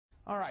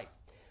All right.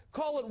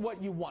 Call it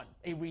what you want.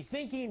 A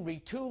rethinking,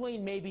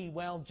 retooling, maybe,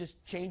 well, just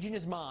changing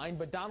his mind.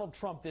 But Donald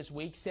Trump this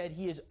week said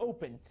he is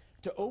open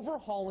to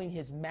overhauling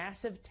his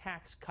massive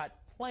tax cut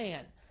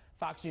plan.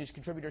 Fox News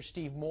contributor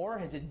Steve Moore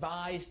has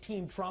advised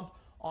Team Trump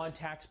on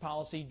tax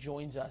policy.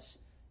 Joins us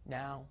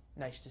now.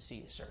 Nice to see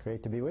you, sir.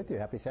 Great to be with you.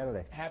 Happy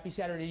Saturday. Happy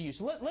Saturday to you.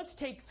 So let's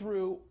take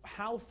through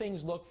how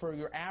things look for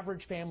your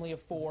average family of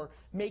four,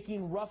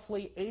 making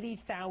roughly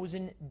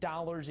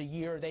 $80,000 a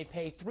year. They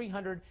pay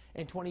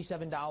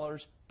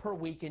 $327 per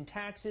week in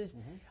taxes.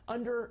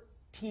 Under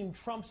Team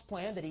Trump's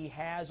plan that he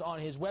has on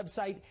his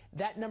website,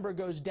 that number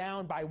goes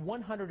down by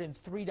 $103,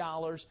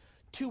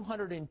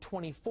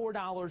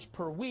 $224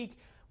 per week,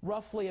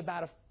 roughly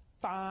about a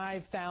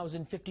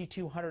 $5,000,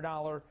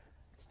 $5,200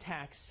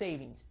 tax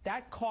savings.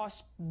 That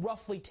costs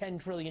roughly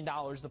 $10 trillion,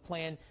 the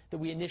plan that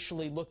we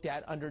initially looked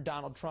at under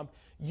Donald Trump.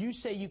 You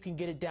say you can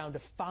get it down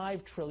to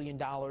 $5 trillion.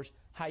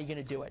 How are you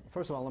going to do it?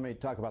 First of all, let me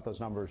talk about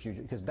those numbers,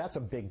 because that's a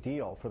big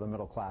deal for the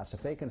middle class.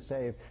 If they can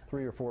save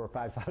 $3,000 or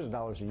 $4,000 or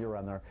 $5,000 a year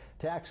on their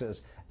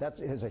taxes, that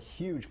is a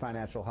huge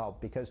financial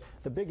help, because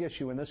the big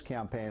issue in this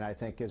campaign, I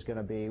think, is going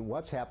to be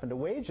what's happened to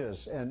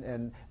wages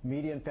and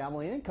median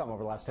family income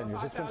over the last 10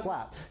 years. It's been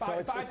flat.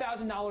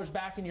 $5,000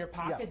 back in your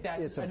pocket, yeah,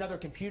 that's another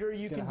computer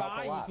you can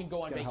buy, you can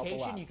go on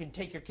vacation, you can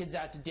take your kids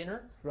out to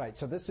dinner. Right,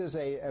 so this is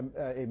a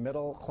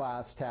middle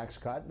class tax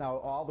cut. Now,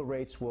 all the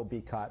rates will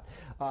be cut.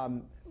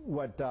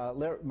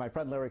 My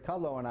friend Larry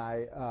Kudlow and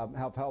I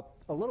have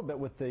helped a little bit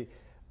with the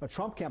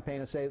Trump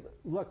campaign and say,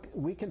 look,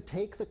 we can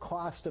take the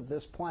cost of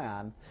this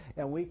plan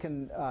and we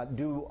can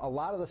do a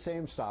lot of the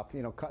same stuff.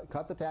 You know,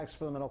 cut the tax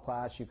for the middle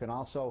class. You can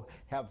also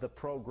have the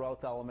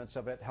pro-growth elements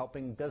of it,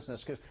 helping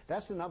business, because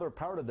that's another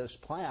part of this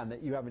plan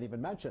that you haven't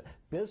even mentioned.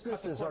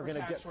 Businesses are going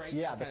to get,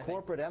 the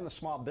corporate and the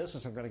small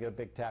business are going to get a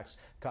big tax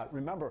cut.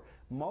 Remember,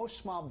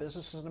 most small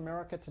businesses in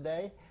America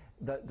today,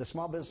 the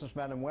small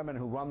businessmen and women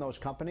who run those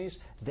companies,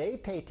 they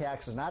pay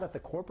taxes not at the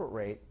corporate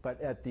rate, but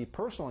at the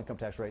personal income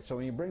tax rate. So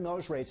when you bring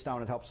those rates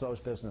down, it helps those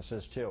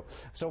businesses too.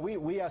 So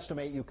we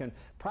estimate you can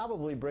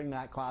probably bring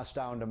that cost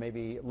down to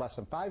maybe less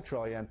than $5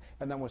 trillion,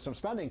 and then with some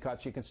spending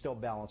cuts, you can still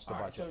balance the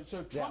budget.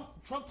 So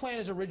Trump plan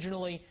is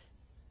originally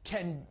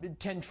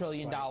 $10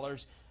 trillion.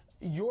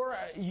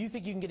 Right. You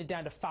think you can get it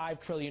down to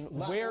 $5 trillion?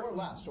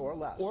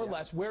 Or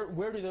less.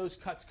 Where do those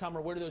cuts come,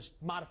 or where do those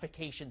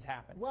modifications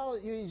happen? Well,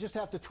 you just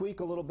have to tweak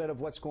a little bit of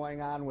what's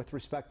going on with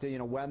respect to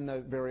when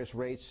the various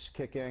rates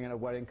kick in and at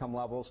what income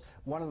levels.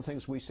 One of the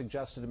things we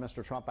suggested to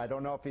Mr. Trump, I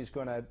don't know if he's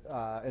going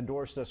to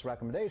endorse this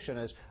recommendation,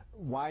 is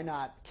why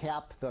not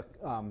cap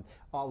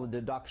all the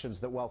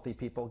deductions that wealthy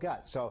people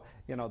get? So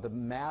the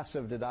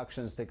massive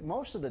deductions,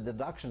 most of the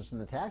deductions in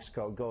the tax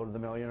code go to the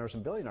millionaires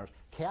and billionaires.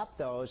 Cap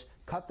those,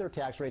 cut their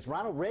tax rates.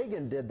 Ronald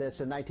Reagan did this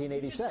in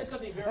 1986.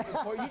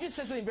 You just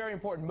said something very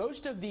important.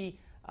 Most of the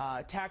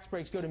tax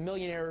breaks go to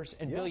millionaires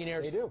and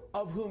billionaires,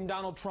 of whom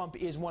Donald Trump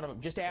is one of them.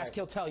 Just ask,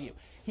 he'll tell you.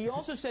 He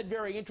also said,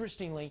 very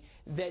interestingly,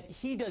 that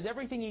he does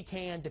everything he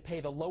can to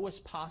pay the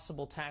lowest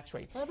possible tax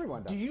rate.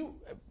 Everyone does.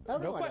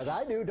 Everyone does.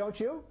 I do, don't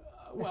you?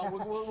 Well,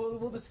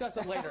 we'll discuss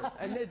it later.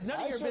 And it's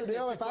none of your business.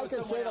 If I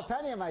can save a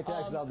penny on my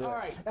taxes, I'll do it. All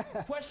right.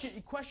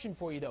 Question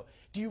for you, though.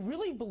 Do you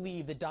really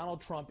believe that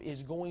Donald Trump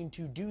is going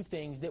to do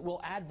things that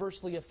will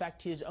adversely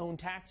affect his own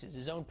taxes,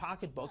 his own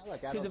pocketbook?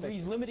 Because if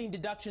he's limiting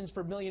deductions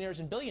for millionaires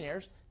and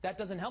billionaires, that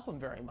doesn't help him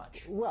very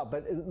much. Well,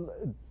 but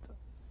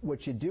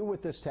what you do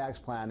with this tax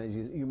plan is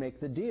you make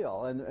the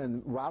deal,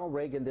 and Ronald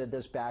Reagan did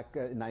this back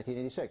in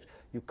 1986.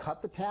 You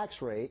cut the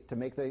tax rate to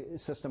make the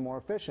system more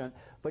efficient,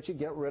 but you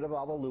get rid of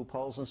all the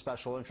loopholes and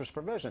special interest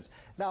provisions.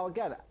 Now,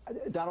 again,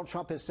 Donald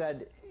Trump has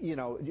said,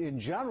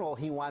 in general,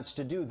 he wants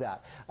to do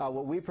that.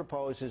 What we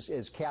propose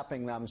is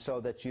capping them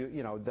so that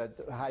that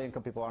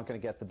high-income people aren't going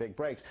to get the big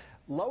breaks.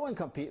 Low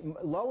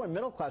and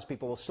middle-class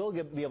people will still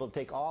be able to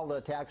take all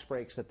the tax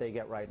breaks that they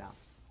get right now.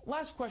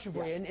 Last question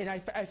for you, and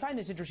I find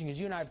this interesting, because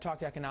you and I have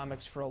talked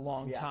economics for a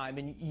long time,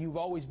 and you've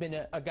always been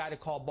a guy to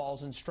call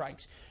balls and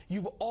strikes.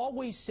 You've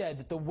always said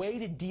that the way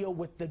to deal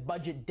with the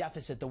budget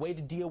deficit, the way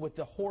to deal with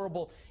the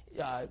horrible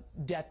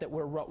debt that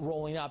we're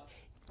rolling up,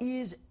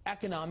 is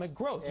economic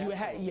growth. You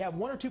have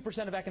 1 or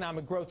 2% of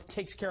economic growth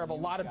takes care of a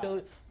lot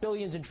of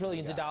billions and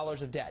trillions of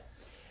dollars of debt.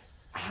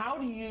 How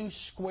do you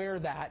square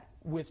that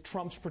with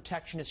Trump's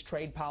protectionist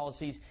trade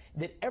policies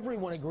that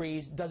everyone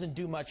agrees doesn't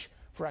do much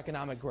for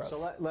economic growth?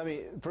 So let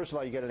me, first of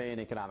all, you get an A in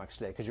economics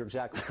today, because you're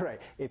exactly right.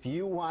 If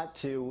you want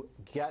to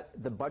get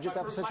the budget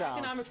deficit down... My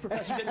economics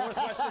professors at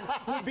Northwestern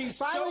would be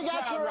so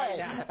proud right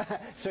now.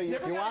 So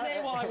Never got an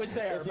A while I was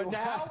there, but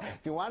now...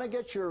 If you want to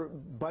get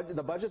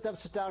the budget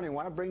deficit down, you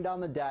want to bring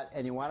down the debt,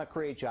 and you want to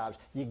create jobs,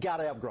 you got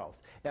to have growth.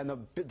 And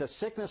the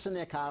sickness in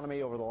the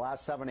economy over the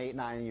last 7, 8,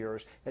 9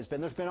 years has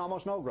been, there's been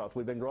almost no growth.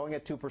 We've been growing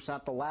at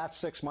 2%. The last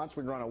 6 months, months,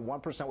 we're growing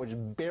at 1%, which is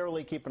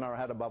barely keeping our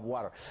head above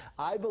water.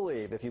 I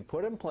believe if you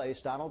put in place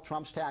Donald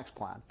Trump's tax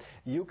plan,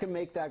 you can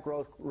make that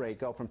growth rate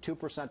go from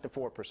 2% to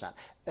 4%.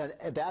 And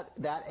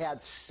that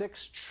adds $6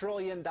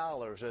 trillion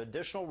of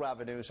additional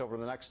revenues over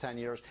the next 10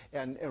 years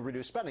and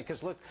reduce spending.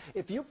 Because, look,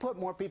 if you put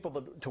more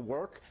people to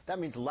work, that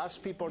means less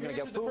people are going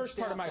to get food stamps. The first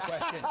part of my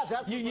question.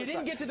 You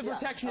didn't get to the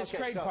protectionist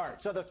trade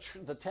part. So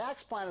the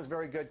tax plan is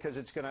very good because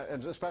it's going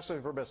to,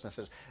 especially for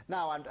businesses.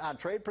 Now, on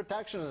trade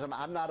protectionism,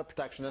 I'm not a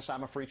protectionist.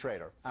 I'm a free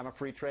trader. I'm a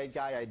free trade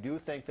guy. I do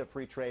think that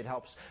free trade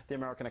helps the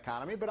American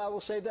economy. But I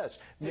will say this.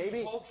 Did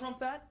you told Trump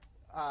that?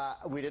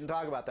 We didn't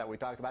talk about that. We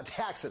talked about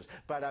taxes.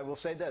 But I will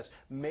say this.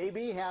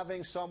 Maybe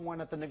having someone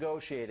at the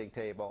negotiating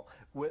table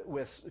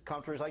with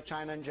countries like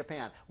China and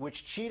Japan, which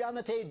cheat on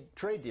the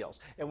trade deals.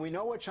 And we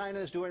know what China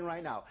is doing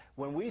right now.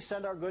 When we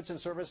send our goods and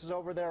services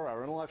over there,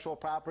 our intellectual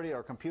property,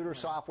 our computer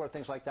software,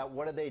 things like that,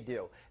 what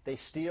do? They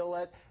steal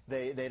it.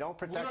 They don't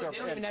protect our... They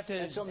don't even have to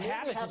have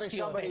it to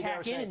steal it. They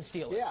hack in and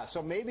steal it. Yeah,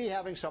 so maybe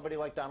having somebody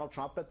like Donald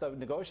Trump at the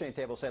negotiating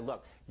table say,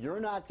 look, you're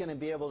not going to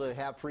be able to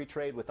have free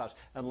trade with us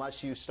unless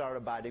you start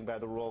abiding by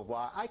the rule of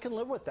law. I can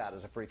live with that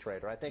as a free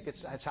trader. I think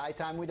it's high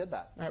time we did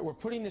that. All right, we're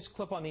putting this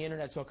clip on the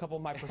internet so a couple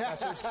of my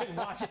professors can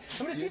watch it.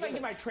 I'm going to see if I can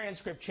get my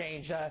transcript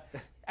changed.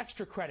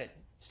 Extra credit.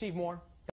 Steve Moore.